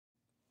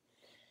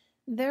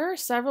There are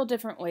several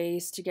different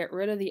ways to get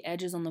rid of the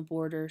edges on the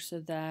border so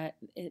that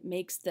it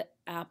makes the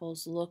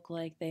apples look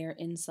like they are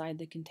inside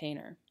the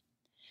container.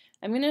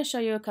 I'm going to show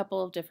you a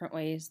couple of different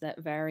ways that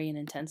vary in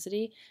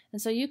intensity,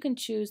 and so you can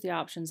choose the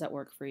options that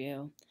work for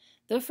you.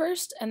 The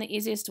first and the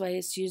easiest way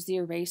is to use the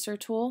eraser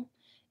tool.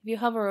 If you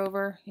hover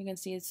over, you can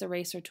see it's the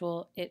eraser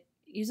tool. It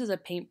uses a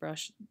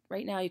paintbrush.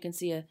 Right now you can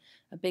see a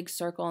big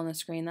circle on the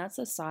screen. That's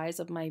the size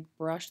of my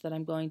brush that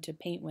I'm going to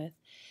paint with.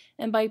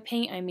 And by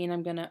paint, I mean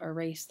I'm going to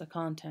erase the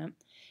content.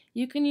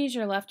 You can use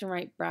your left and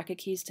right bracket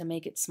keys to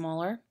make it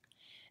smaller.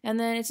 And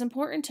then it's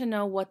important to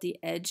know what the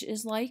edge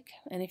is like.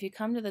 And if you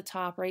come to the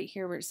top right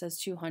here where it says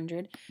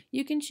 200,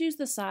 you can choose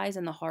the size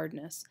and the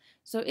hardness.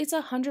 So it's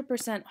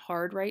 100%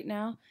 hard right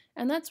now,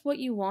 and that's what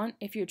you want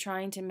if you're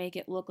trying to make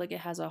it look like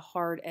it has a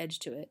hard edge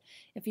to it.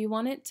 If you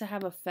want it to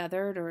have a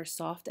feathered or a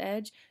soft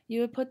edge,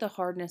 you would put the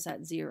hardness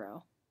at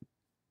 0.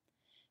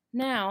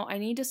 Now I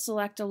need to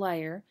select a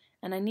layer,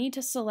 and I need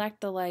to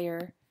select the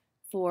layer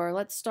for,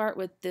 let's start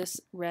with this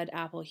red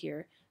apple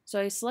here. So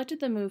I selected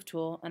the move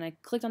tool and I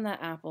clicked on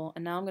that apple,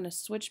 and now I'm going to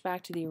switch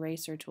back to the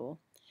eraser tool.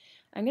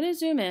 I'm going to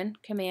zoom in,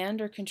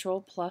 Command or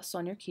Control plus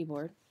on your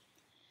keyboard,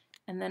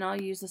 and then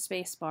I'll use the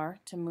space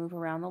bar to move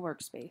around the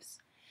workspace.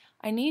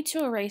 I need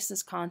to erase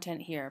this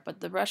content here,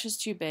 but the brush is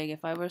too big.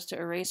 If I was to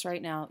erase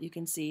right now, you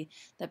can see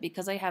that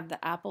because I have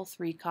the Apple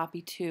 3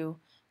 Copy 2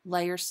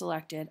 layer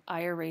selected,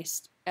 I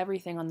erased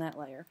everything on that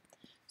layer.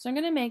 So I'm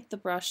going to make the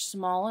brush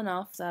small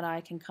enough that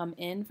I can come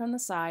in from the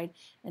side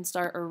and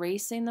start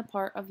erasing the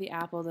part of the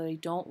apple that I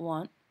don't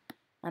want.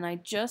 And I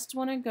just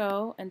want to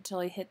go until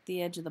I hit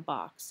the edge of the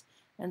box.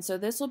 And so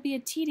this will be a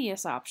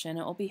tedious option.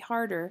 It will be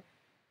harder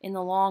in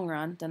the long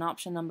run than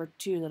option number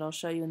 2 that I'll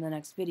show you in the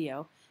next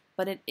video,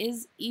 but it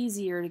is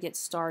easier to get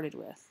started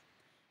with.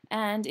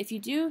 And if you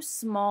do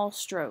small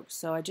strokes,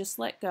 so I just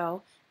let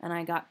go and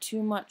I got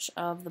too much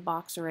of the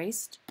box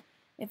erased,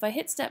 if I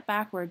hit step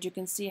backwards, you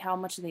can see how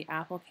much of the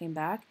apple came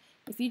back.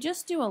 If you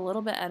just do a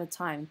little bit at a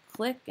time,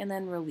 click and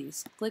then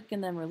release, click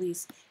and then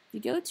release. If you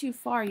go too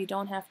far, you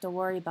don't have to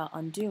worry about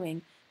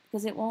undoing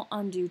because it won't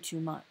undo too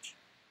much.